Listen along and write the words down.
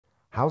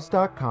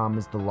Houzz.com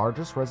is the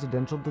largest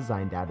residential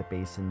design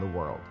database in the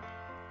world.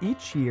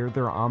 Each year,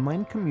 their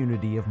online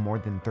community of more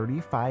than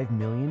 35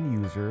 million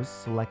users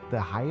select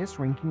the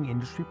highest-ranking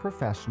industry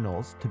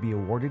professionals to be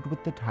awarded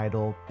with the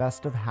title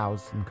Best of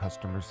Houzz in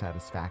Customer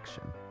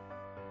Satisfaction.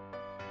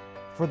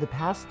 For the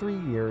past 3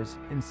 years,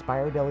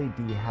 Inspired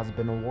LED has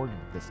been awarded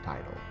this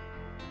title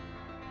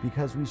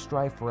because we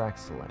strive for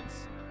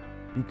excellence,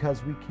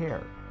 because we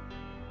care,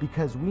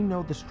 because we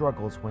know the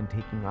struggles when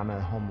taking on a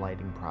home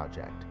lighting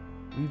project.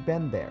 We've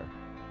been there,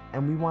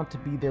 and we want to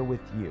be there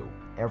with you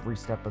every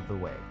step of the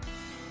way.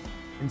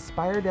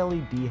 Inspired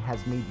LED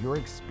has made your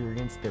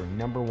experience their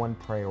 #1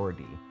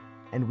 priority,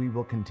 and we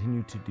will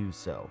continue to do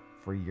so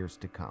for years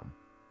to come.